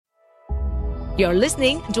You're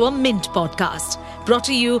listening to a Mint podcast brought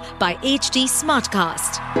to you by HT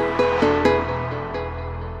Smartcast.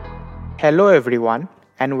 Hello everyone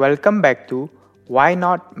and welcome back to Why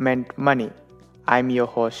Not Mint Money. I'm your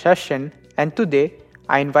host Sashind and today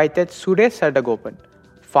I invited Suresh Sadagopan,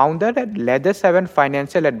 founder at Leather 7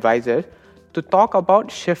 Financial Advisors, to talk about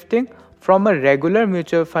shifting from a regular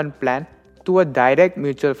mutual fund plan to a direct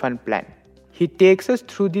mutual fund plan. He takes us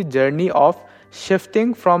through the journey of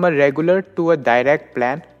shifting from a regular to a direct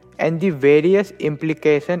plan and the various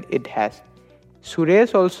implications it has.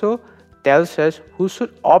 Suresh also tells us who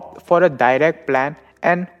should opt for a direct plan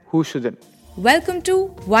and who shouldn't. Welcome to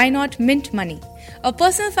Why Not Mint Money, a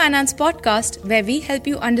personal finance podcast where we help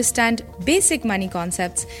you understand basic money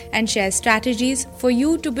concepts and share strategies for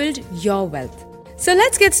you to build your wealth. So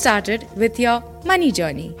let's get started with your money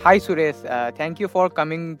journey. Hi Suresh, thank you for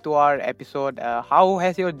coming to our episode. How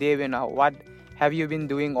has your day been? What have you been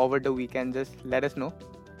doing over the weekend? Just let us know.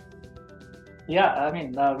 Yeah,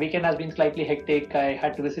 weekend has been slightly hectic. I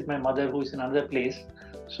had to visit my mother who is in another place.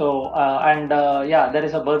 There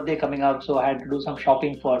is a birthday coming up, so I had to do some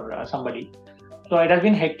shopping for somebody. So it has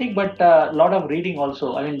been hectic, but a lot of reading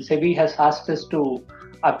also. SEBI has asked us to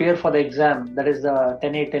appear for the exam, that is the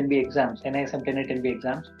 10A, 10B exams, NIS and 10A, 10B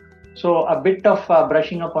exams. So a bit of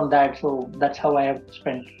brushing up on that. So that's how I have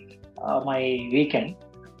spent my weekend.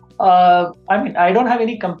 I don't have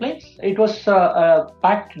any complaints. It was a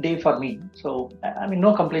packed day for me. So,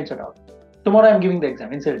 no complaints at all. Tomorrow I'm giving the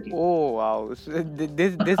exam, incidentally. Oh, wow. So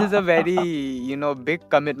this is a very, big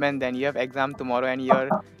commitment. Then you have exam tomorrow and you're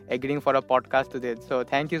agreeing for a podcast today. So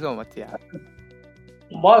thank you so much. Yeah.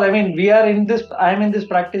 Well, I'm in this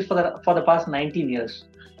practice for the past 19 years.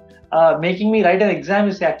 Making me write an exam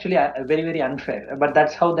is actually very, very unfair. But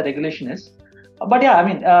that's how the regulation is. But yeah,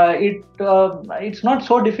 it's not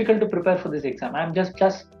so difficult to prepare for this exam. I'm just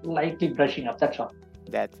lightly brushing up. That's all.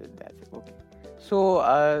 That's it. Okay. So,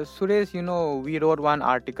 Suresh, we wrote one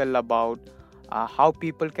article about how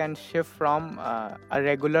people can shift from a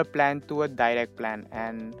regular plan to a direct plan.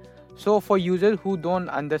 And so for users who don't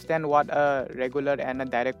understand what a regular and a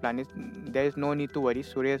direct plan is, there is no need to worry.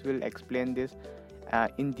 Suresh will explain this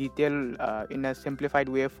in detail in a simplified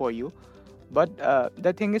way for you. But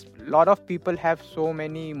the thing is, a lot of people have so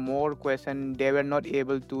many more questions. They were not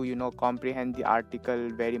able to, comprehend the article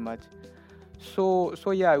very much. So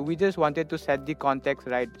yeah, we just wanted to set the context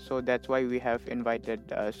right. So that's why we have invited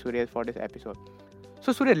Suresh for this episode.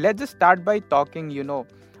 So Suresh, let's just start by talking,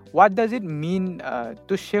 what does it mean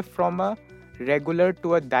to shift from a regular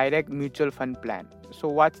to a direct mutual fund plan? So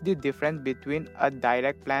what's the difference between a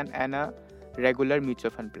direct plan and a regular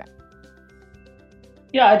mutual fund plan?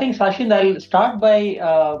 Yeah, I think Sashind, I'll start by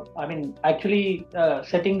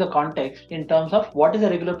setting the context in terms of what is a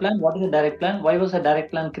regular plan, what is a direct plan, why was a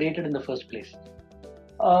direct plan created in the first place.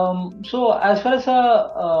 So as far as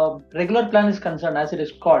a regular plan is concerned, as it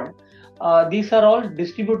is called, these are all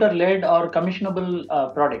distributor-led or commissionable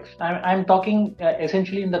products. I'm talking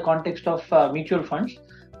essentially in the context of mutual funds,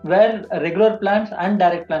 where regular plans and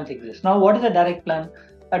direct plans exist. Now, what is a direct plan?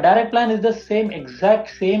 A direct plan is the exact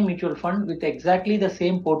same mutual fund with exactly the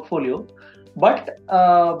same portfolio, but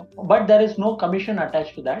there is no commission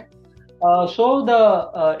attached to that. So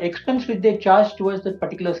the expense which they charge towards that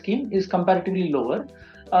particular scheme is comparatively lower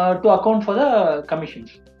to account for the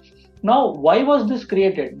commissions. Now, why was this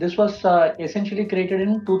created? This was essentially created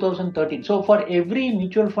in 2013. So for every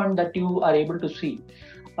mutual fund that you are able to see,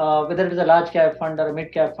 whether it is a large cap fund or a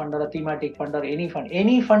mid cap fund or a thematic fund or any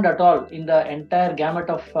fund at all in the entire gamut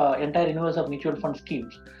of entire universe of mutual fund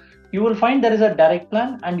schemes, you will find there is a direct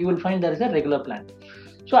plan and you will find there is a regular plan.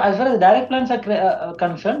 So as far as direct plans are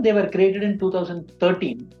concerned, they were created in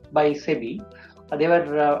 2013 by SEBI. They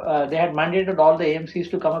had mandated all the AMCs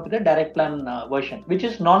to come up with a direct plan version, which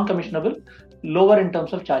is non-commissionable, lower in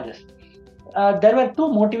terms of charges. There were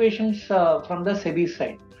two motivations from the SEBI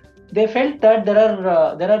side. They felt that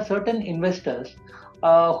there are certain investors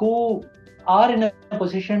who are in a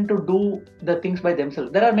position to do the things by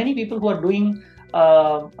themselves. There are many people who are doing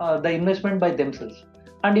the investment by themselves,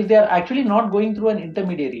 and if they are actually not going through an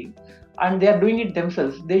intermediary and they are doing it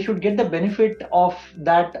themselves, they should get the benefit of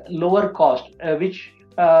that lower cost, which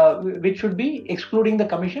should be excluding the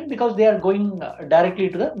commission because they are going directly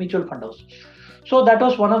to the mutual fund house. So that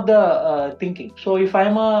was one of the thinking. So if I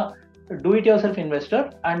am a do-it-yourself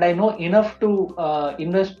investor and I know enough to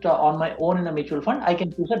invest on my own in a mutual fund, I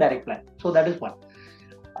can choose a direct plan. So that is one.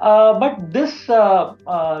 But this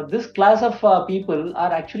class of people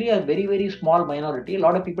are actually a very, very small minority. A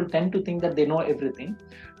lot of people tend to think that they know everything.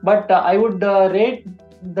 But I would rate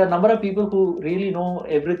the number of people who really know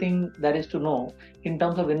everything there is to know in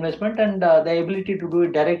terms of investment, and the ability to do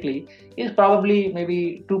it directly is probably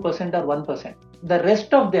maybe 2% or 1%. The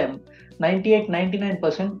rest of them,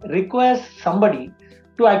 98-99%, requires somebody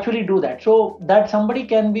to actually do that. So that somebody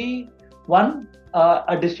can be one,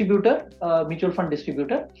 a distributor, mutual fund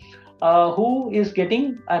distributor, who is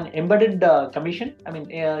getting an embedded commission. I mean,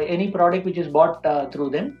 any product which is bought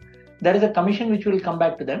through them, there is a commission which will come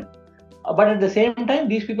back to them. But at the same time,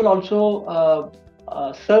 these people also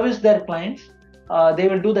service their clients. They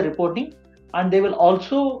will do the reporting, and they will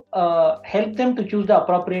also help them to choose the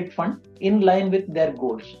appropriate fund in line with their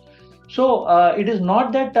goals. So it is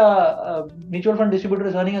not that mutual fund distributor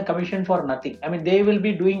is earning a commission for nothing. I mean, they will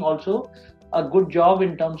be doing also a good job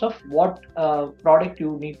in terms of what product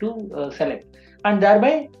you need to select, and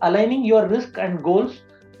thereby aligning your risk and goals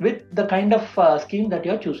with the kind of scheme that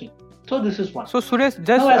you are choosing. So this is one. So Suresh,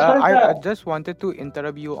 just I just wanted to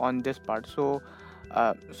interrupt you on this part. So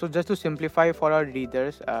just to simplify for our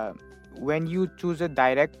readers, when you choose a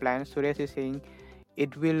direct plan, Suresh is saying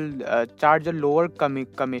it will charge a lower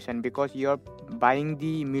commission because you're buying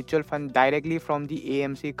the mutual fund directly from the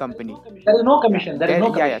AMC company. There is no commission.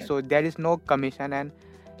 So there is no commission, and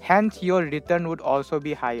hence your return would also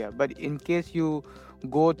be higher. But in case you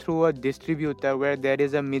go through a distributor where there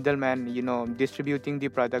is a middleman, distributing the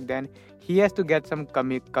product, then he has to get some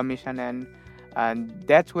commission, and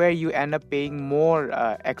that's where you end up paying more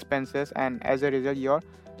expenses, and as a result your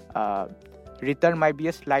return might be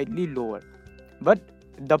a slightly lower. But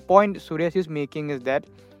the point Suresh is making is that,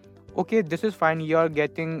 okay, this is fine, you're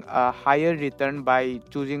getting a higher return by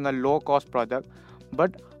choosing a low cost product,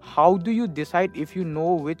 but how do you decide if you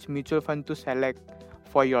know which mutual fund to select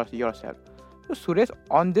for yourself? So Suresh,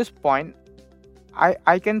 on this point,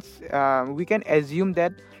 we can assume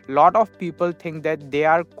that lot of people think that they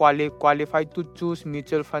are qualified to choose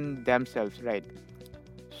mutual fund themselves, right?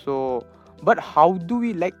 So, but how do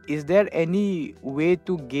we, is there any way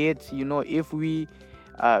to gauge, if we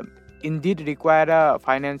indeed require a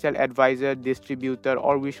financial advisor, distributor,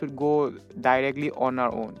 or we should go directly on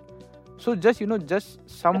our own? So just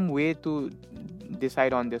some way to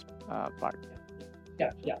decide on this part.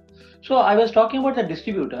 Yeah. So I was talking about the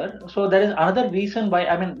distributor. So there is another reason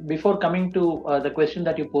why, before coming to the question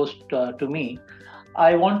that you posed to me,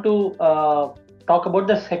 I want to talk about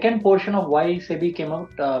the second portion of why SEBI came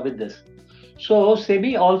out with this. So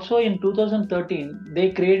SEBI also in 2013,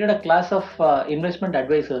 they created a class of investment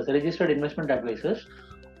advisors, registered investment advisors,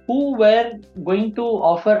 who were going to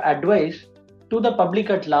offer advice to the public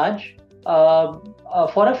at large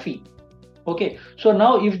for a fee. Okay, so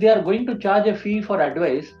now if they are going to charge a fee for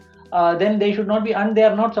advice, then they should not be, and they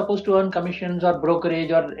are not supposed to earn commissions or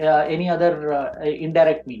brokerage or any other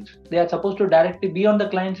indirect means. They are supposed to directly be on the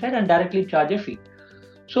client side and directly charge a fee.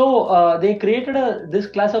 So they created this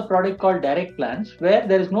class of product called direct plans, where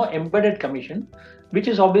there is no embedded commission, which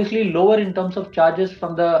is obviously lower in terms of charges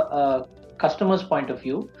from the customer's point of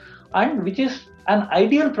view, and which is an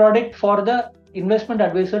ideal product for the investment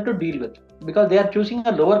advisor to deal with, because they are choosing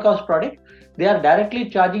a lower cost product. They are directly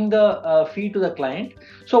charging the fee to the client.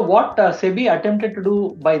 So what SEBI attempted to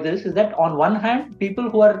do by this is that, on one hand, people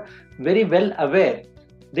who are very well aware,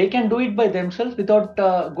 they can do it by themselves without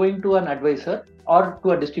going to an advisor or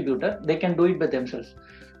to a distributor. They can do it by themselves.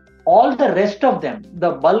 All the rest of them,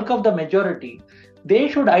 the bulk of the majority, they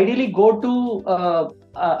should ideally go to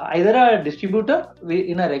either a distributor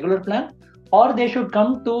in a regular plan, or they should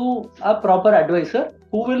come to a proper advisor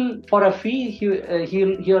who will, for a fee,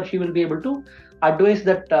 he or she will be able to advise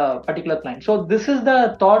that particular client. So this is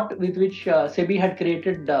the thought with which SEBI had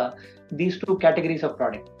created these two categories of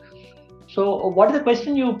product. So what is the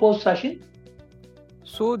question you posed, Sashind?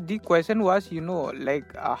 So the question was,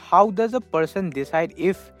 how does a person decide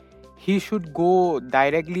if he should go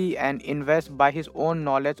directly and invest by his own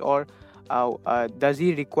knowledge, or does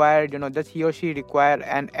he require, does he or she require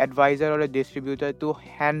an advisor or a distributor to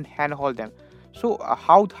handhold them? So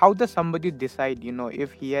how does somebody decide,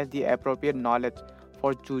 if he has the appropriate knowledge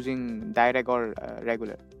for choosing direct or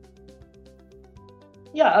regular?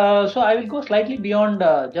 Yeah, so I will go slightly beyond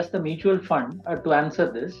just the mutual fund to answer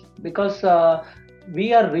this, because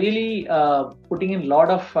we are really putting in a lot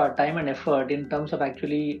of time and effort in terms of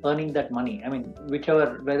actually earning that money.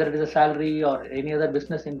 Whether it is a salary or any other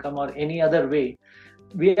business income or any other way,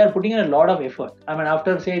 we are putting in a lot of effort.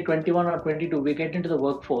 After say 21 or 22, we get into the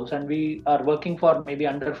workforce and we are working for maybe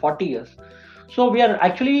under 40 years. So we are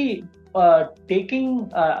actually we have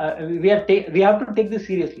to take this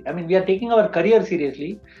seriously. We are taking our career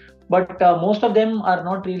seriously, but most of them are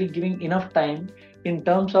not really giving enough time in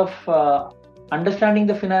terms of understanding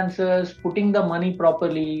the finances, putting the money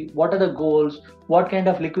properly, what are the goals, what kind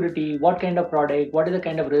of liquidity, what kind of product, what is the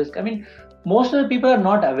kind of risk. I mean, most of the people are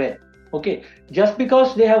not aware. Okay, just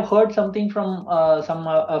because they have heard something from some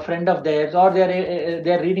a friend of theirs, or they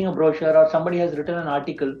are reading a brochure, or somebody has written an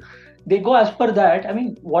article, they go as per that. I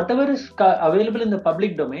mean, whatever is available in the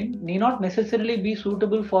public domain need not necessarily be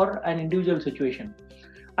suitable for an individual situation,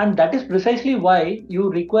 and that is precisely why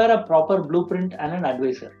you require a proper blueprint and an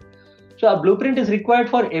advisor. So a blueprint is required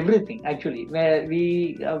for everything actually. Where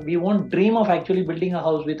we won't dream of actually building a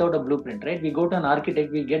house without a blueprint, right? We go to an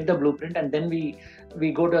architect, we get the blueprint, and then we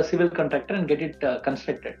go to a civil contractor and get it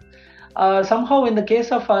constructed. Somehow, in the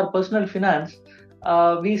case of our personal finance,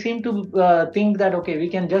 we seem to think that okay, we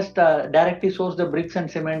can just directly source the bricks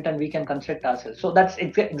and cement and we can construct ourselves. So that's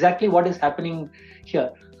exactly what is happening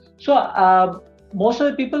here. So most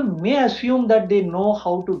of the people may assume that they know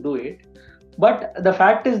how to do it, but the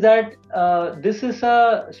fact is that this is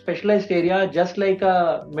a specialized area, just like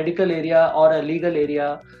a medical area or a legal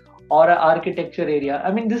area or an architecture area.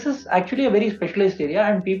 I mean, this is actually a very specialized area,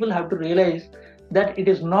 and people have to realize that it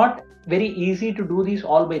is not very easy to do these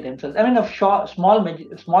all by themselves. I mean, a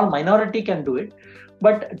small minority can do it,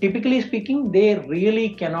 but typically speaking, they really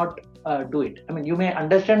cannot do it. I mean, you may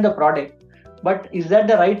understand the product, but is that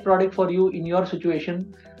the right product for you in your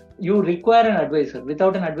situation? You require an advisor.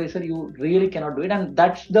 Without an advisor, you really cannot do it. And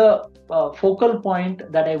that's the focal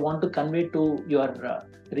point that I want to convey to your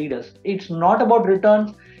readers. It's not about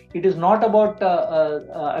returns. It is not about,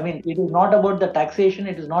 it is not about the taxation.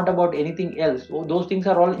 It is not about anything else. Those things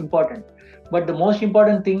are all important. But the most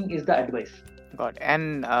important thing is the advice. Got it.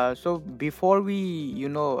 And so before we,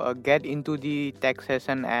 get into the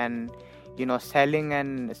taxation and selling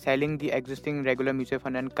the existing regular mutual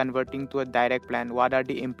fund and converting to a direct plan, what are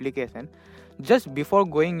the implications? Just before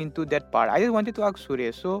going into that part, I just wanted to ask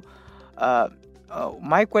Suresh. So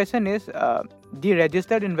my question is, the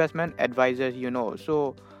registered investment advisors,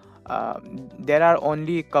 so there are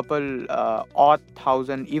only a couple odd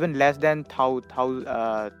thousand, even less than thousand,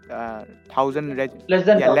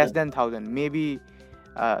 less than thousand, maybe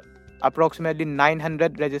approximately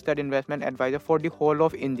 900 registered investment advisors for the whole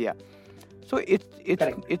of India. So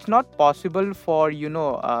it's not possible for you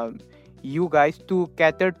guys to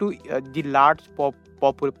cater to the large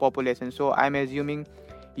population. So I'm assuming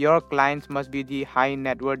your clients must be the high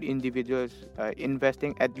net worth individuals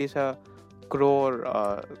investing at least a crore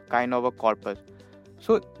kind of a corpus.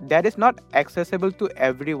 So that is not accessible to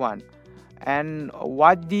everyone. And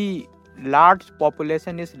what the large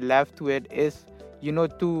population is left with is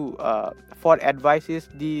for advice is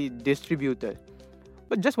the distributors.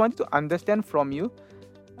 But just want to understand from you,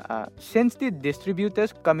 since the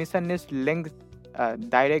distributor's commission is linked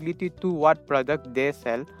directly to what product they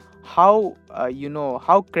sell, how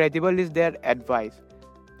credible is their advice?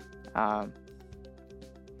 How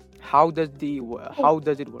does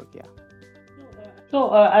it work? Yeah. So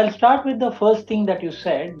I'll start with the first thing that you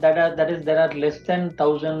said. That is there are less than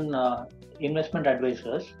 1,000 investment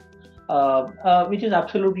advisors, which is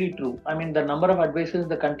absolutely true. I mean, the number of advisors in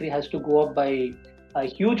the country has to go up by a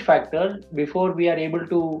huge factor before we are able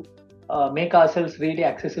to make ourselves really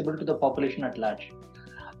accessible to the population at large.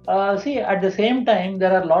 See, at the same time,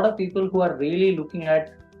 there are a lot of people who are really looking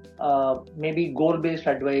at maybe goal-based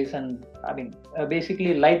advice and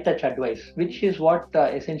basically light touch advice, which is what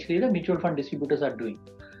essentially the mutual fund distributors are doing.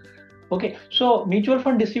 Okay, so mutual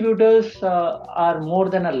fund distributors are more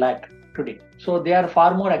than 1 lakh today. So they are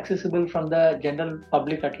far more accessible from the general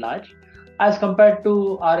public at large as compared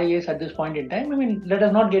to RIAs at this point in time. I mean, let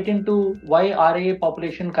us not get into why RIA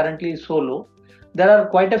population currently is so low. There are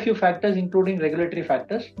quite a few factors, including regulatory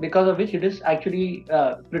factors, because of which it is actually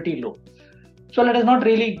pretty low. So let us not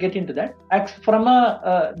really get into that. From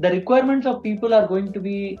the requirements of people are going to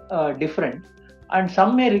be different, and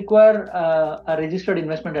some may require a registered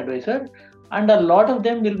investment advisor, and a lot of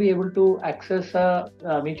them will be able to access a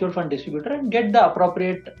mutual fund distributor and get the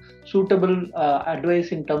appropriate suitable advice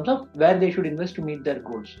in terms of where they should invest to meet their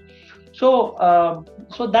goals. So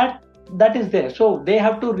that is there. So they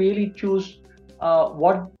have to really choose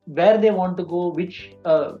where they want to go,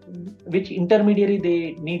 which intermediary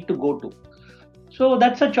they need to go to. So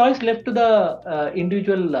that's a choice left to the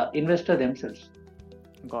individual investor themselves.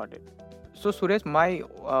 Got it. So Suresh, my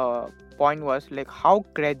point was like, how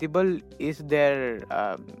credible is their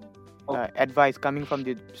advice coming from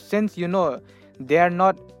since they are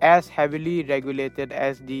not as heavily regulated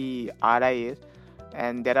as the RIAs,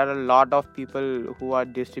 and there are a lot of people who are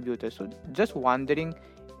distributors. So just wondering.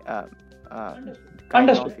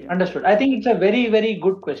 Understood. I think it's a very, very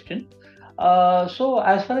good question. So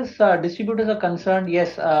as far as distributors are concerned,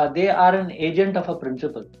 yes, they are an agent of a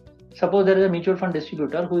principal. Suppose there is a mutual fund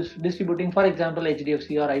distributor who is distributing, for example,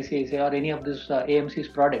 HDFC or ICICI or any of this AMC's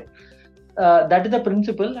product. That is the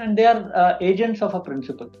principal, and they are agents of a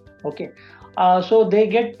principal. Okay, so they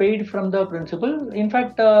get paid from the principal. In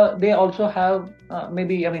fact, they also have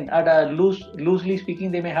maybe, I mean, at a loosely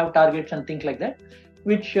speaking, they may have targets and things like that,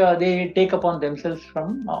 which they take upon themselves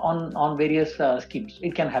from on various schemes.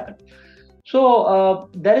 It can happen. So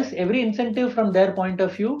there is every incentive from their point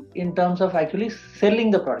of view in terms of actually selling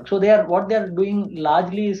the product. So what they are doing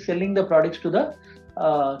largely is selling the products to the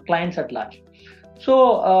clients at large.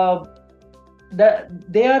 So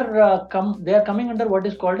they are coming under what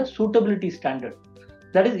is called a suitability standard.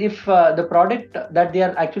 That is, if the product that they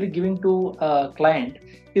are actually giving to a client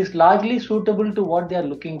is largely suitable to what they are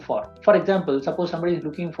looking for. For example, suppose somebody is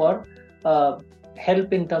looking for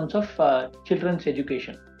help in terms of children's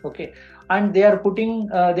education. Okay, and they are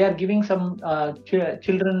giving some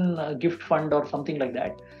children gift fund or something like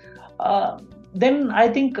that. Then I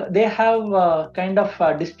think they have kind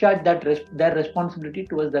of discharged their responsibility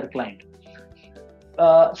towards their client.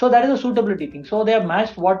 So that is a suitability thing. So they have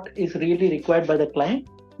matched what is really required by the client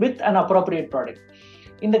with an appropriate product.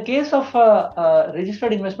 In the case of a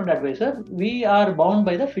registered investment advisor, we are bound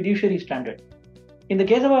by the fiduciary standard. In the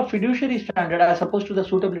case of a fiduciary standard, as opposed to the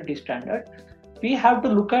suitability standard, we have to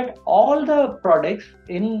look at all the products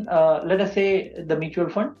in, let us say, the mutual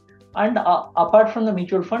fund, and apart from the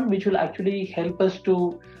mutual fund, which will actually help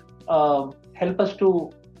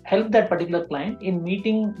that particular client in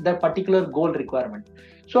meeting that particular goal requirement.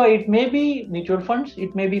 So it may be mutual funds,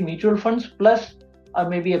 it may be mutual funds plus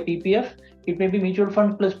maybe a PPF, it may be mutual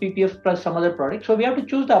fund plus PPF plus some other product. So we have to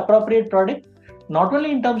choose the appropriate product, not only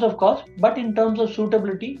in terms of cost, but in terms of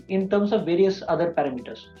suitability, in terms of various other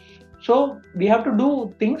parameters. So we have to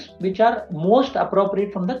do things which are most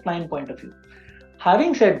appropriate from the client point of view.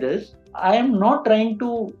 Having said this, I am not trying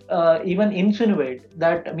to even insinuate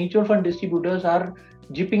that mutual fund distributors are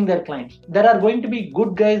gypping their clients. There are going to be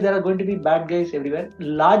good guys, there are going to be bad guys everywhere.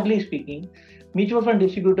 Largely speaking, mutual fund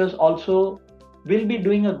distributors also will be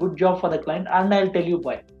doing a good job for the client, and I'll tell you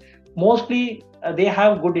why. Mostly they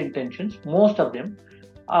have good intentions, most of them.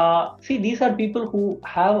 See, these are people who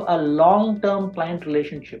have a long-term client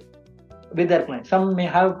relationship with their clients. Some may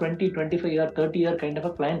have 20, 25 year, 30 year kind of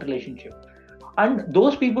a client relationship. And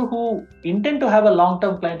those people who intend to have a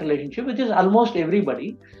long-term client relationship, which is almost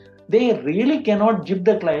everybody, they really cannot jib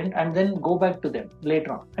the client and then go back to them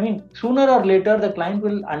later on. I mean, sooner or later, the client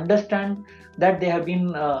will understand that they have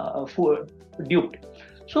been duped.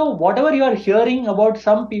 So whatever you are hearing about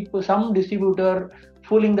some people, some distributor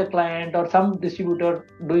fooling the client or some distributor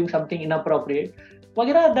doing something inappropriate,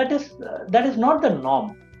 that is not the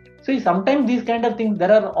norm. See, sometimes these kind of things,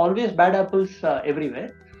 there are always bad apples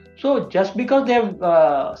everywhere. So just because they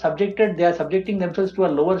are subjecting themselves to a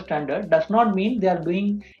lower standard does not mean they are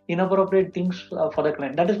doing inappropriate things for the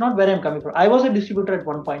client. That is not where I'm coming from. I was a distributor at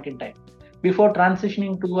one point in time before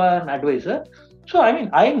transitioning to an advisor. So I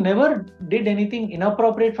mean, I never did anything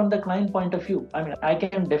inappropriate from the client point of view. I mean, I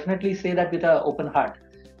can definitely say that with an open heart.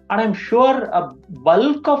 And I'm sure a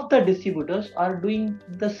bulk of the distributors are doing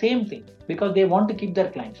the same thing because they want to keep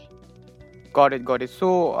their clients. Got it.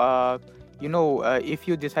 So, if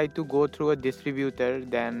you decide to go through a distributor,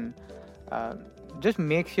 then just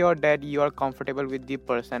make sure that you are comfortable with the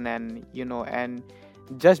person, and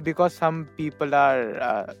just because some people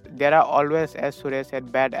are, there are always, as Suresh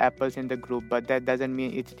said, bad apples in the group, but that doesn't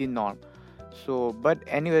mean it's the norm. So, but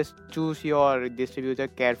anyways, choose your distributor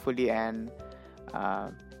carefully, and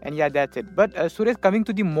yeah, that's it. But Suresh, coming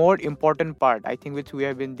to the more important part, I think, which we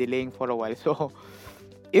have been delaying for a while. So,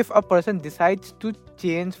 if a person decides to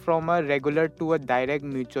change from a regular to a direct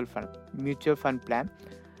mutual fund plan,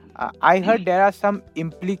 I heard there are some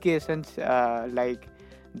implications, like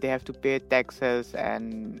they have to pay taxes,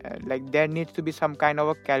 and like there needs to be some kind of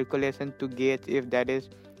a calculation to gauge if that is,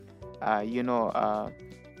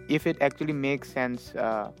 if it actually makes sense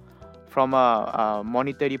from a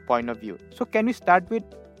monetary point of view. So can we start with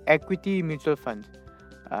equity mutual funds?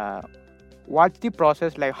 What's the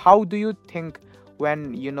process like? How do you think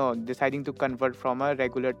when deciding to convert from a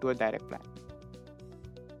regular to a direct plan?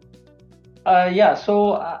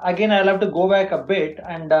 So again, I'll have to go back a bit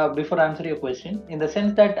and before answer your question, in the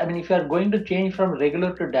sense that, I mean, if you are going to change from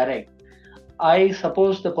regular to direct, I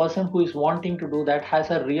suppose the person who is wanting to do that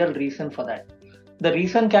has a real reason for that. The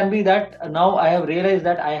reason can be that now I have realized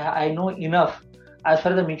that I know enough as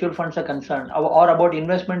far as the mutual funds are concerned, or about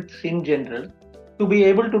investments in general, to be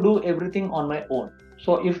able to do everything on my own.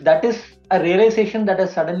 So if that is a realization that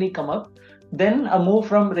has suddenly come up, then a move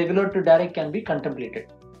from regular to direct can be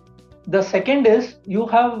contemplated. The second is you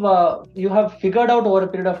have figured out over a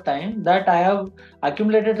period of time that I have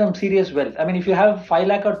accumulated some serious wealth. I mean, if you have 5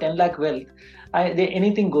 lakh or 10 lakh wealth,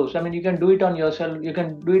 anything goes. I mean, you can do it on yourself. You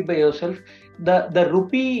can do it by yourself. The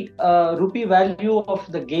rupee value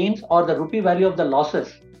of the gains or the rupee value of the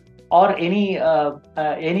losses, or any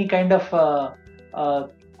kind of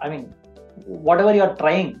I mean, whatever you are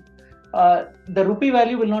trying, the rupee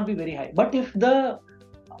value will not be very high. But if the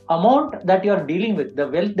amount that you are dealing with, the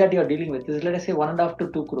wealth that you are dealing with is, let us say, 1.5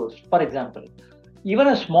 to 2 crores, for example, even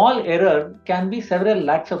a small error can be several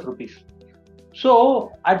lakhs of rupees.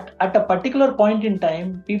 So at a particular point in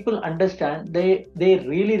time, people understand they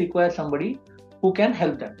really require somebody who can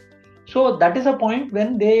help them. So that is a point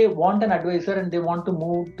when they want an advisor and they want to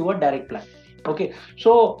move to a direct plan. Okay,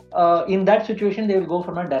 so in that situation, they will go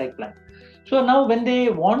from a direct plan. So now when they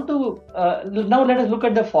want to, now let us look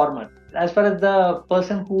at the former. As far as the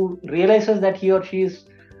person who realizes that he or she is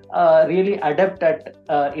really adept at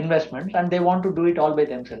investments and they want to do it all by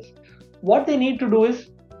themselves, what they need to do is,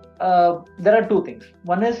 there are two things.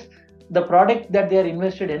 One is, the product that they are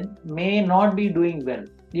invested in may not be doing well.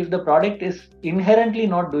 If the product is inherently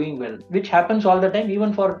not doing well, which happens all the time,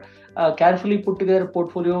 even for carefully put together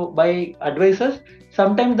portfolio by advisors,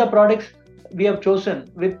 sometimes the products we have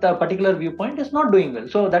chosen with a particular viewpoint is not doing well.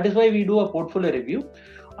 So that is why we do a portfolio review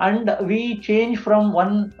and we change from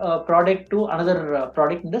one product to another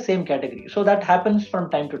product in the same category. So that happens from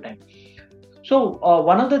time to time. So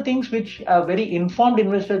one of the things which a very informed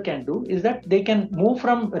investor can do is that they can move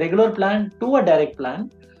from regular plan to a direct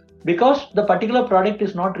plan, because the particular product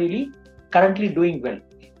is not really currently doing well.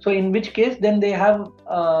 So in which case, then they have,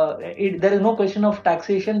 there is no question of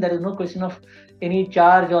taxation, there is no question of any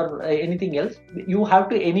charge or anything else. You have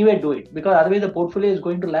to anyway do it, because otherwise the portfolio is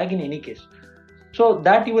going to lag in any case. So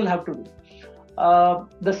that you will have to do.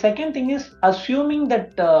 The second thing is, assuming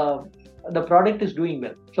that the product is doing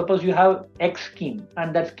well. Suppose you have X scheme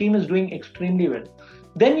and that scheme is doing extremely well.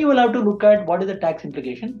 Then you will have to look at what is the tax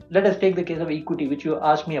implication. Let us take the case of equity, which you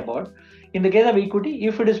asked me about. In the case of equity,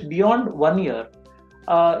 if it is beyond 1 year,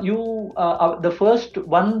 the first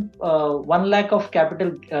 1 lakh of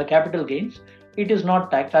capital gains, it is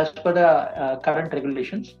not taxed as per the current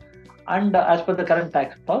regulations and as per the current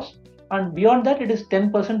tax laws. And beyond that, it is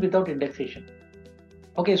 10% without indexation.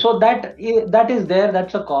 Okay, so that is there.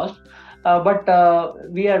 That's a cost. But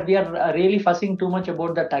we are really fussing too much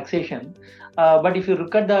about the taxation. But if you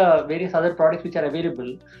look at the various other products which are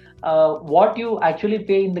available, what you actually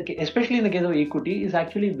pay especially in the case of equity, is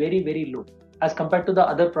actually very, very low as compared to the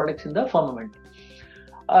other products in the firmament.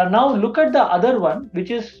 Now look at the other one,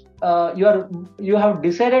 which is you have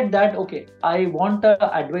decided that, okay, I want an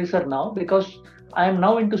advisor now because I am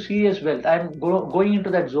now into serious wealth. I am going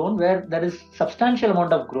into that zone where there is substantial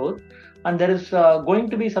amount of growth, and there is going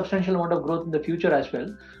to be substantial amount of growth in the future as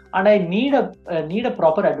well. And I need a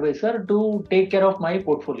proper advisor to take care of my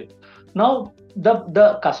portfolio. Now,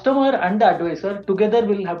 the customer and the advisor together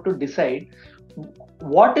will have to decide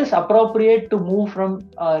what is appropriate to move from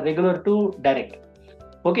regular to direct.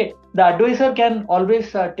 Okay, the advisor can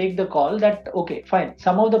always take the call that, okay, fine,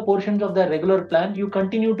 some of the portions of the regular plan, you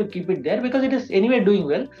continue to keep it there because it is anyway doing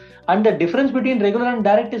well. And the difference between regular and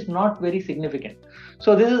direct is not very significant.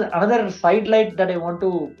 So this is another sidelight that I want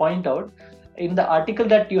to point out. In the article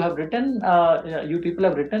that you have written, you people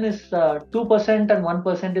have written, is 2% and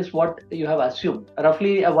 1% is what you have assumed,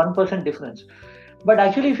 roughly a 1% difference. But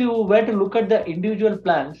actually, if you were to look at the individual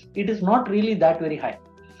plans, it is not really that very high.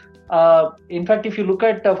 In fact, if you look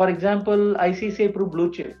at, for example, ICICI approved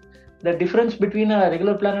blue chip, the difference between a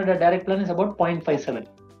regular plan and a direct plan is about 0.57.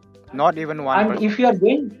 Not even 1%. And if you are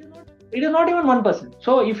going, it is not even 1%.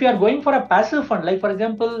 So if you are going for a passive fund, like for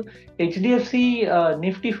example, HDFC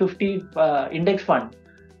Nifty 50 index fund,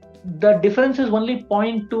 the difference is only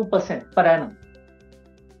 0.2% per annum.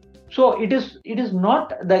 So it is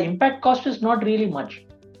not, the impact cost is not really much.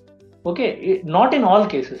 Okay, not in all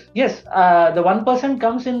cases. Yes, the 1%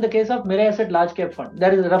 comes in the case of Mirae Asset Large Cap Fund.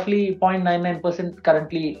 There is roughly 0.99%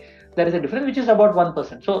 currently. There is a difference which is about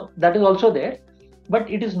 1%. So that is also there, but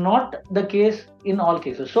it is not the case in all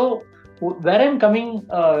cases. So where I'm coming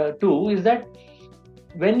to is that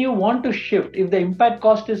when you want to shift, if the impact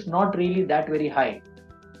cost is not really that very high,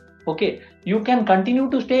 okay, you can continue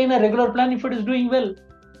to stay in a regular plan if it is doing well,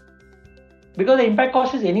 because the impact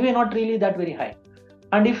cost is anyway not really that very high.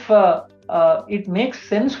 And if it makes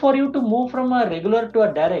sense for you to move from a regular to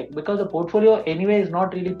a direct, because the portfolio anyway is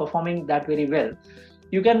not really performing that very well,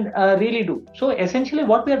 you can really do. So essentially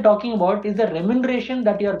what we are talking about is the remuneration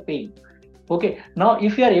that you are paying. Okay, now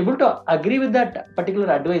if you are able to agree with that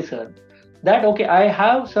particular advisor, that, okay, I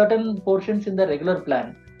have certain portions in the regular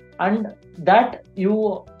plan, and that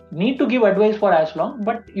you need to give advice for as long,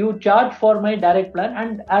 but you charge for my direct plan,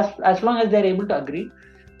 and as long as they're able to agree,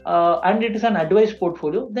 and it is an advice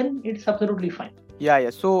portfolio, then it's absolutely fine. Yeah.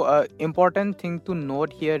 So important thing to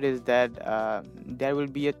note here is that there will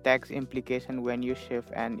be a tax implication when you shift,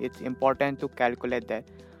 and it's important to calculate that.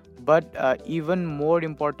 But even more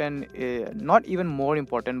important, not even more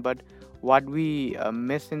important, but what we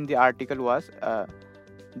missed in the article was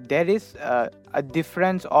there is a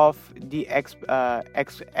difference of the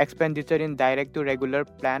expenditure in direct to regular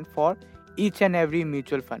plan for each and every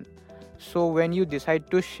mutual fund. So when you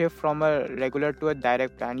decide to shift from a regular to a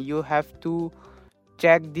direct plan, you have to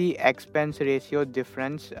check the expense ratio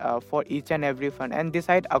difference for each and every fund and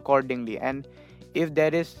decide accordingly. And if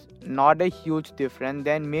there is not a huge difference,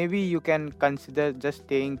 then maybe you can consider just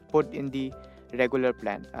staying put in the regular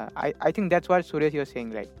plan. I think that's what Suresh you're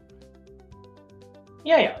saying, right?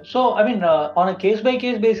 Yeah. So, I mean, on a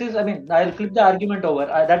case-by-case basis, I mean, I'll flip the argument over.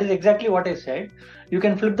 That is exactly what I said. You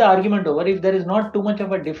can flip the argument over. If there is not too much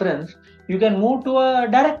of a difference, you can move to a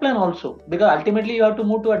direct plan also, because ultimately you have to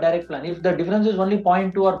move to a direct plan. If the difference is only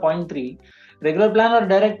 0.2 or 0.3, regular plan or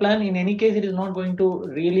direct plan, in any case, it is not going to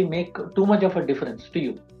really make too much of a difference to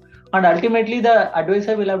you. And ultimately, the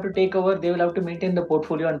advisor will have to take over. They will have to maintain the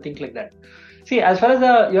portfolio and things like that. See, as far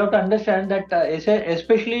as you have to understand that,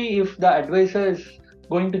 especially if the advisor is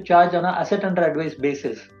going to charge on an asset under advice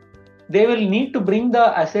basis, they will need to bring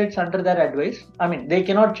the assets under their advice. I mean, they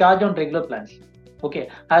cannot charge on regular plans. Okay,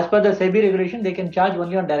 as per the SEBI regulation, they can charge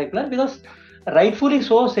only on direct plan, because rightfully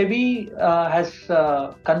so, SEBI has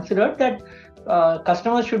considered that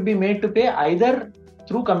customers should be made to pay either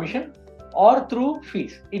through commission or through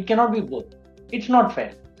fees. It cannot be both. It's not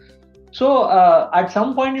fair. So at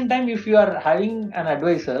some point in time, if you are having an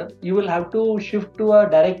advisor, you will have to shift to a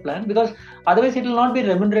direct plan, because otherwise it will not be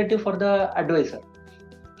remunerative for the advisor.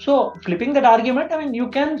 So flipping that argument, I mean, you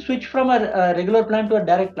can switch from a regular plan to a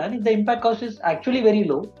direct plan if the impact cost is actually very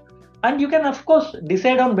low, and you can of course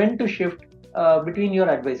decide on when to shift between your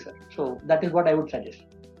advisor. So that is what I would suggest.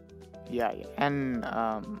 Yeah. And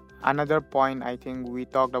another point I think we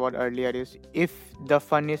talked about earlier is, if the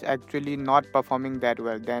fund is actually not performing that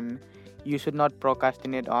well, then you should not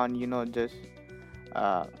procrastinate on just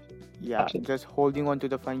just holding on to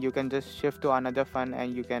the fund. You can just shift to another fund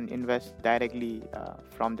and you can invest directly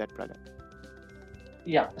from that product.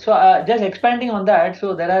 Yeah. So just expanding on that,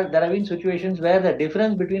 so there have been situations where the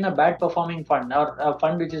difference between a bad performing fund or a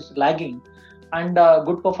fund which is lagging and a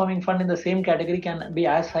good performing fund in the same category can be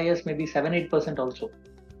as high as maybe 7-8% also.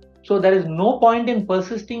 So there is no point in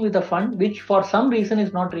persisting with a fund which for some reason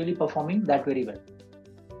is not really performing that very well.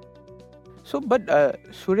 So, but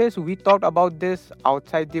Suresh, we talked about this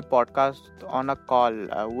outside the podcast on a call.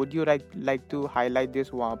 Would you like to highlight this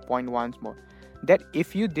point once more? That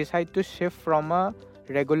if you decide to shift from a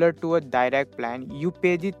regular to a direct plan, you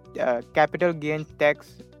pay the capital gain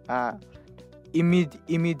tax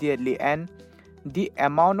immediately, and the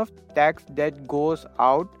amount of tax that goes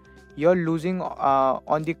out, you're losing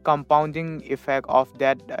on the compounding effect of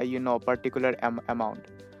that particular amount.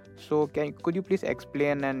 So could you please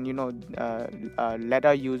explain and let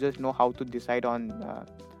our users know how to decide on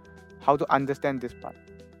how to understand this part?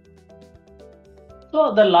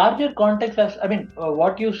 So the larger context,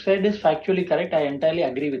 what you said is factually correct. I entirely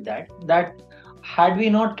agree with that. That had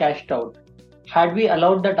we not cashed out, had we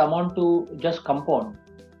allowed that amount to just compound,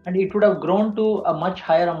 and it would have grown to a much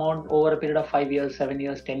higher amount over a period of 5 years, 7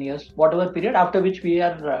 years, 10 years, whatever period after which we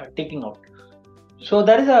are taking out. So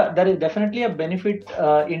there is definitely a benefit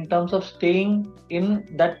in terms of staying in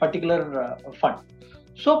that particular fund.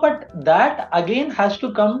 So, but that again has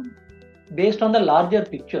to come based on the larger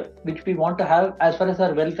picture which we want to have as far as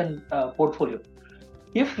our wealth and portfolio.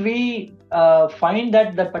 If we find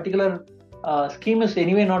that that particular scheme is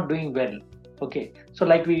anyway not doing well, okay, so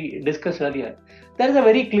like we discussed earlier, there is a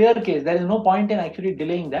very clear case. There is no point in actually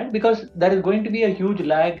delaying that, because there is going to be a huge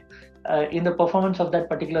lag in the performance of that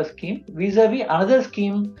particular scheme vis-a-vis another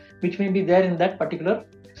scheme which may be there in that particular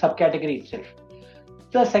subcategory itself.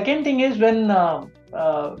 The second thing is when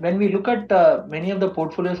we look at many of the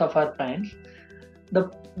portfolios of our clients,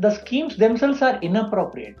 the schemes themselves are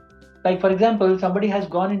inappropriate. Like for example, somebody has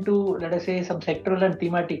gone into, let us say, some sectoral and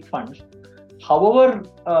thematic funds. However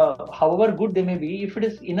good they may be, if it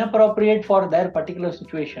is inappropriate for their particular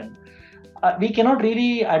situation, we cannot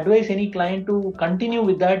really advise any client to continue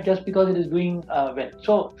with that just because it is doing well.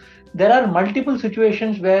 So there are multiple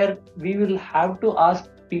situations where we will have to ask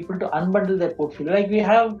people to unbundle their portfolio. Like we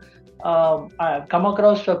have come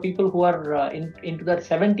across people who are into their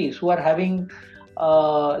 70s who are having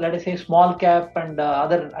let us say, small cap and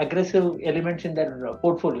other aggressive elements in their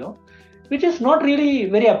portfolio, which is not really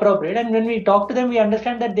very appropriate. And when we talk to them, we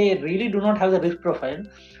understand that they really do not have the risk profile.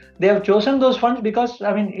 They have chosen those funds because,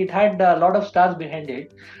 it had a lot of stars behind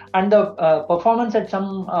it, and the performance at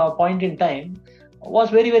some point in time was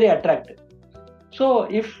very, very attractive. So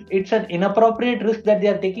if it's an inappropriate risk that they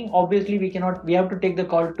are taking, obviously we have to take the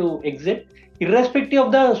call to exit, irrespective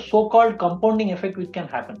of the so-called compounding effect which can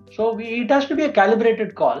happen. So it has to be a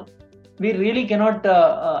calibrated call. We really cannot,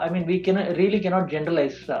 really cannot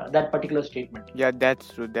generalize that particular statement. Yeah, that's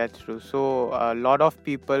true. So a lot of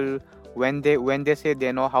people, when they say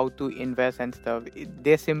they know how to invest and stuff,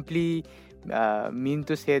 they simply mean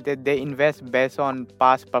to say that they invest based on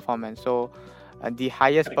past performance. So the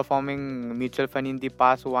highest performing mutual fund in the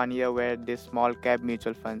past 1 year were the small cap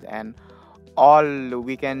mutual funds, and all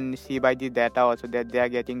we can see by the data also that they are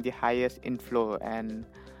getting the highest inflow, and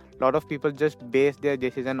a lot of people just base their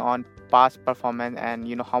decision on past performance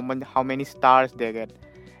and how many stars they get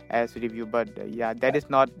as review. But that is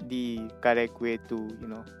not the correct way to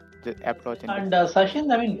the approach. And Sashind,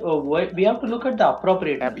 we have to look at the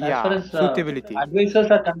appropriateness. As far as suitability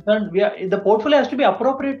advisors are concerned, the portfolio has to be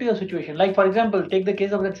appropriate to your situation. Like, for example, take the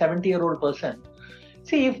case of that 70-year-old person.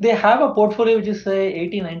 See, if they have a portfolio which is say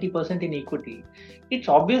 80-90% in equity, it's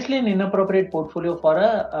obviously an inappropriate portfolio for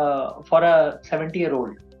a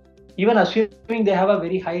 70-year-old. Even assuming they have a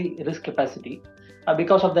very high risk capacity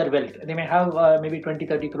because of their wealth, they may have maybe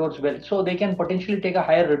 20-30 crores wealth, so they can potentially take a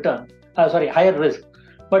higher risk.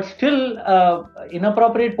 But still,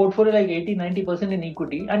 inappropriate portfolio like 80-90% in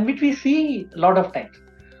equity, and which we see a lot of times.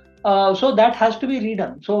 So that has to be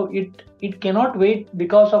redone. So it cannot wait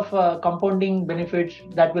because of compounding benefits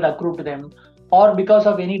that will accrue to them, or because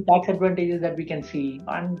of any tax advantages that we can see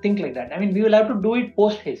and things like that. We will have to do it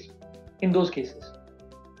post haste in those cases.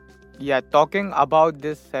 Yeah, talking about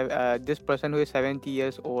this person who is 70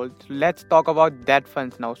 years old, let's talk about debt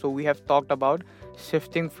funds now. So we have talked about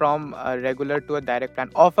shifting from a regular to a direct plan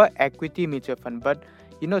of a equity mutual fund. But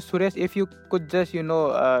Suresh, if you could just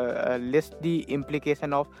list the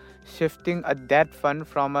implication of shifting a debt fund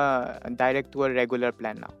from a direct to a regular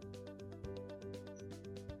plan now.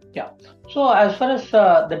 Yeah. So as far as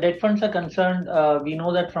the debt funds are concerned, we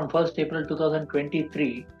know that from 1st April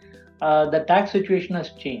 2023, the tax situation has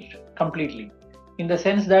changed completely, in the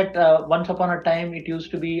sense that once upon a time it used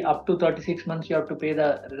to be up to 36 months you have to pay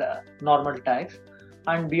the normal tax,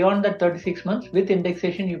 and beyond that 36 months with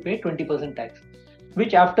indexation you pay 20% tax,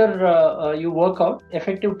 which after you work out,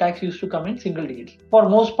 effective tax used to come in single digits. For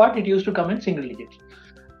most part it used to come in single digits.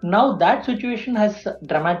 Now that situation has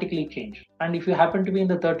dramatically changed, and if you happen to be in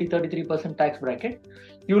the 30-33% tax bracket,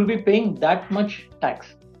 you will be paying that much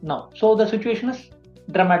tax now. So the situation has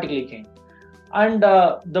dramatically changed. And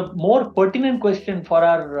the more pertinent question for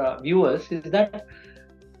our viewers is that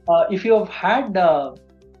if you have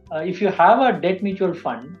a debt mutual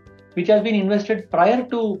fund which has been invested prior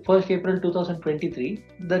to 1st April 2023,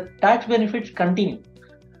 the tax benefits continue.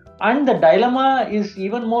 And the dilemma is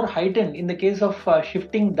even more heightened in the case of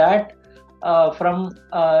shifting that from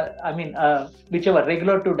whichever,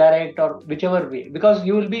 regular to direct or whichever way, because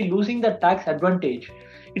you will be losing the tax advantage.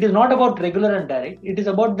 It is not about regular and direct. It is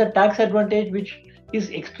about the tax advantage, which is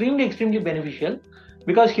extremely, extremely beneficial,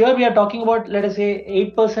 because here we are talking about, let us say,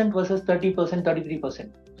 8% versus 30%, 33%.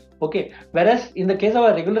 Okay. Whereas in the case of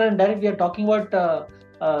a regular and direct, we are talking about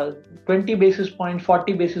 20 basis points,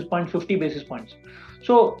 40 basis points, 50 basis points.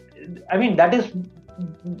 So, that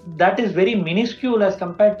is very minuscule as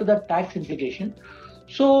compared to the tax implication.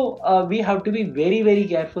 So we have to be very, very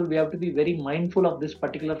careful. We have to be very mindful of this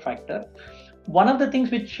particular factor. One of the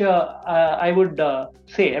things which I would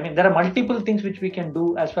say, there are multiple things which we can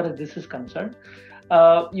do as far as this is concerned.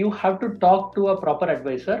 You have to talk to a proper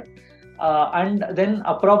advisor and then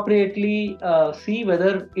appropriately see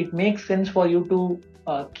whether it makes sense for you to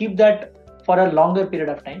keep that for a longer period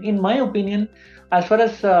of time. In my opinion, as far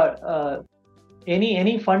as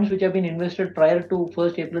any funds which have been invested prior to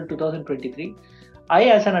 1st April 2023, I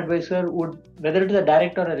as an advisor would, whether it is a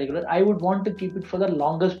direct or a regular, I would want to keep it for the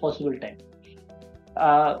longest possible time.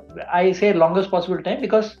 I say longest possible time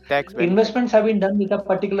because investments have been done with a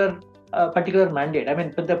particular mandate,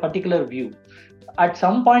 with a particular view. At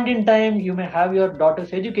some point in time, you may have your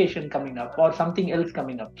daughter's education coming up or something else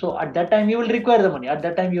coming up. So at that time, you will require the money. At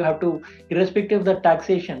that time, you have to, irrespective of the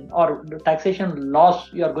taxation or the taxation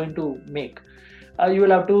loss you are going to make, you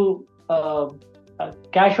will have to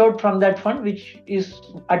cash out from that fund, which is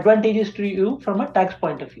advantageous to you from a tax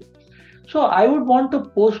point of view. So I would want to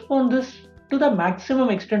postpone this to the maximum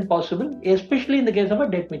extent possible, especially in the case of a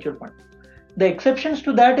debt mutual fund. The exceptions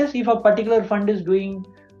to that is if a particular fund is doing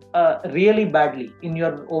really badly in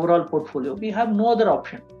your overall portfolio, we have no other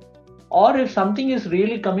option. Or if something is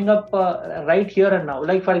really coming up right here and now,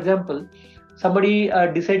 like for example, somebody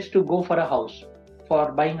decides to go for a house,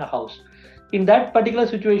 for buying a house. In that particular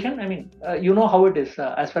situation, I mean, you know how it is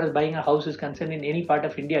as far as buying a house is concerned in any part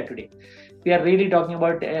of India today. We are really talking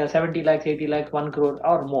about 70 lakhs, 80 lakhs, 1 crore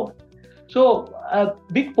or more. So a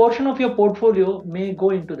big portion of your portfolio may go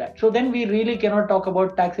into that. So then we really cannot talk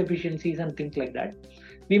about tax efficiencies and things like that.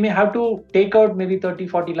 We may have to take out maybe 30,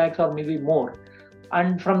 40 lakhs or maybe more.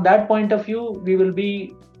 And from that point of view, we will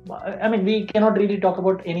be, I mean, we cannot really talk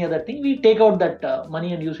about any other thing. We take out that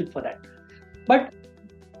money and use it for that. But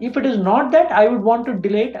if it is not that, I would want to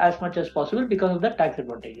delay it as much as possible because of the tax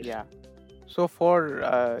advantages. Yeah. So for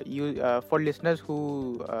for listeners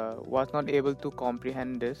who was not able to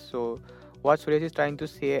comprehend this, so what Suresh is trying to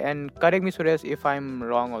say, and correct me Suresh if I'm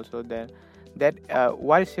wrong also, that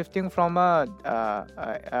while shifting from a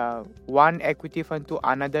one equity fund to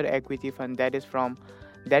another equity fund,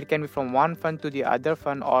 that can be from one fund to the other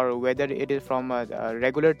fund, or whether it is from a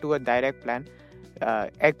regular to a direct plan,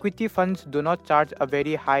 equity funds do not charge a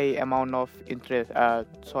very high amount of interest,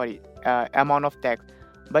 amount of tax.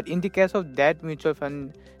 But in the case of that mutual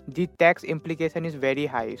fund, the tax implication is very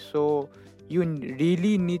high. So you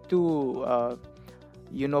really need to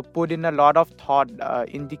put in a lot of thought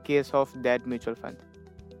in the case of that mutual fund.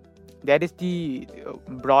 That is the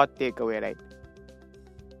broad takeaway, right?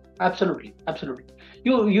 Absolutely.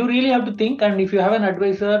 You really have to think, and if you have an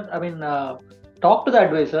advisor, I mean, talk to the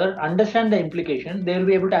advisor, understand the implication. They will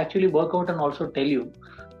be able to actually work out and also tell you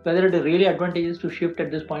whether it is really advantageous to shift at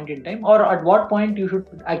this point in time, or at what point you should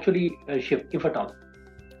actually shift, if at all.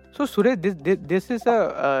 So Suresh, this is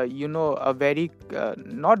a very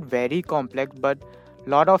not very complex, but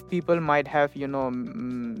lot of people might have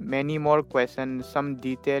many more questions, some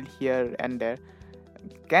detail here and there.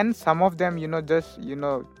 Can some of them just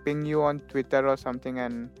ping you on Twitter or something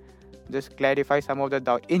and just clarify some of the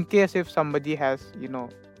doubt in case if somebody has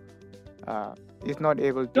is not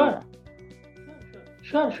able to?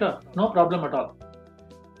 Sure, no problem at all.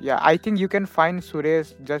 Yeah, I think you can find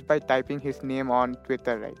Suresh just by typing his name on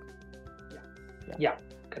Twitter, right? Yeah,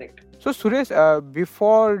 correct. So Suresh,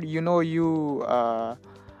 before we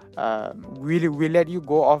let you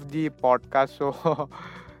go off the podcast, so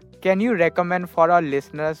can you recommend for our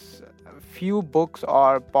listeners few books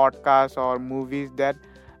or podcasts or movies that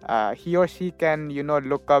he or she can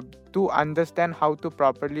look up to understand how to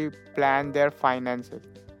properly plan their finances?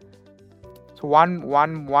 So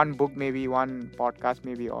one book, maybe one podcast,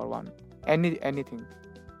 maybe, or anything.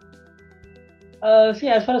 See,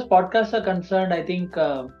 as far as podcasts are concerned, I think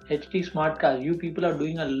HT Smartcast, you people are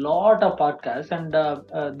doing a lot of podcasts, and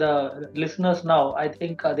the listeners now, I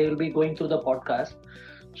think they will be going through the podcast.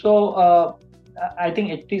 So I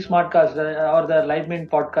think HT Smartcast or the Livemint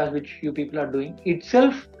podcast, which you people are doing,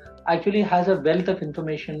 itself actually has a wealth of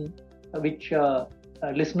information which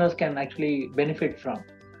listeners can actually benefit from.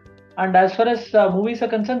 And as far as movies are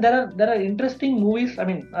concerned, there are interesting movies. I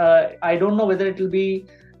mean, I don't know whether it will be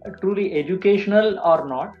truly educational or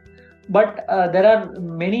not, but there are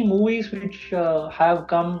many movies which have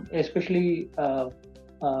come, especially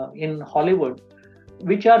in Hollywood,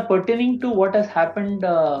 which are pertaining to what has happened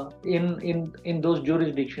in those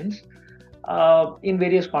jurisdictions in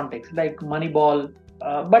various contexts, like Moneyball.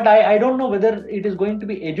 But I don't know whether it is going to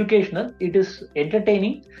be educational. It is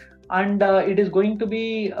entertaining, and it is going to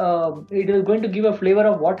give a flavor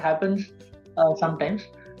of what happens sometimes.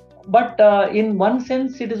 But in one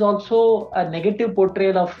sense, it is also a negative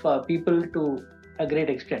portrayal of people to a great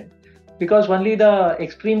extent, because only the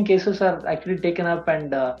extreme cases are actually taken up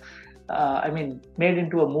and made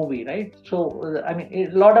into a movie, right? So a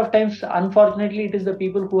lot of times, unfortunately, it is the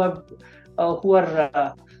people who are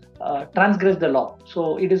transgress the law.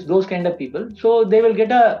 So it is those kind of people. So they will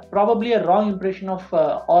get probably a wrong impression of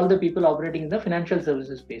all the people operating in the financial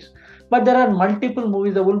services space. But there are multiple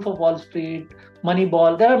movies, The Wolf of Wall Street,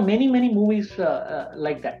 Moneyball. There are many movies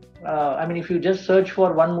like that. If you just search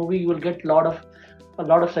for one movie, you will get a lot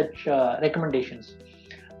of such recommendations.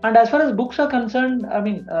 And as far as books are concerned,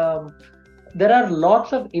 there are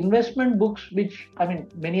lots of investment books which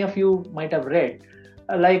many of you might have read.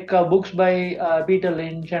 Like books by Peter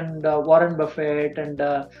Lynch and Warren Buffett, and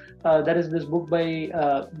there is this book by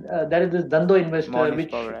there is this Dando Investor,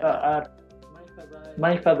 which are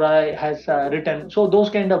Manish Pabrai has written. So those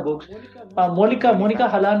kind of books. Monica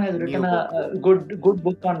Halan has written New book. a good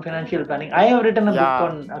book on financial planning. I have written a book Yeah.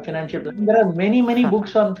 on financial planning. There are many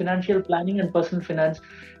books on financial planning and personal finance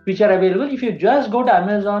which are available. If you just go to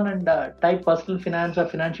Amazon and type personal finance or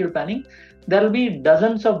financial planning, there will be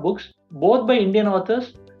dozens of books, both by Indian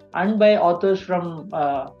authors and by authors from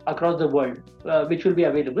across the world, which will be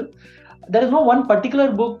available. There is no one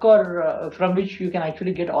particular book or from which you can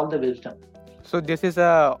actually get all the wisdom. So this is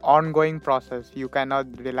a ongoing process. You cannot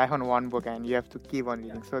rely on one book and you have to keep on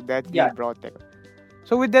reading. So that's the broad take.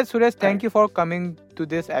 So with that, Suresh, thank you for coming to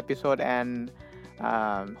this episode, and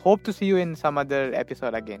hope to see you in some other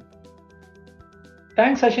episode again.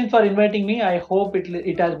 Thanks, Sashin, for inviting me. I hope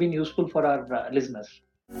it has been useful for our listeners.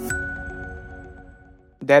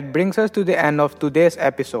 That brings us to the end of today's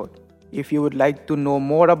episode. If you would like to know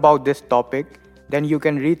more about this topic, then you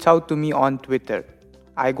can reach out to me on Twitter.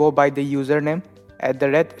 I go by the username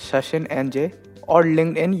 @Sashind NJ, or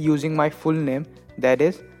LinkedIn using my full name, that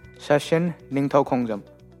is Sashind Ningthoukhongjam.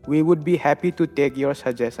 We would be happy to take your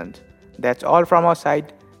suggestions. That's all from our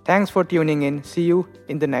side. Thanks for tuning in. See you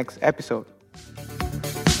in the next episode.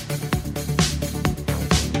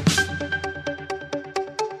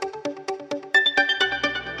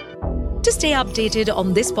 To stay updated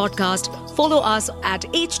on this podcast, follow us at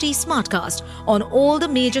HT Smartcast on all the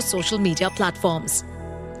major social media platforms.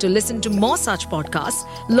 To listen to more such podcasts,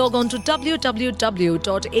 log on to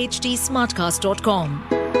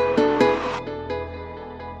www.htsmartcast.com.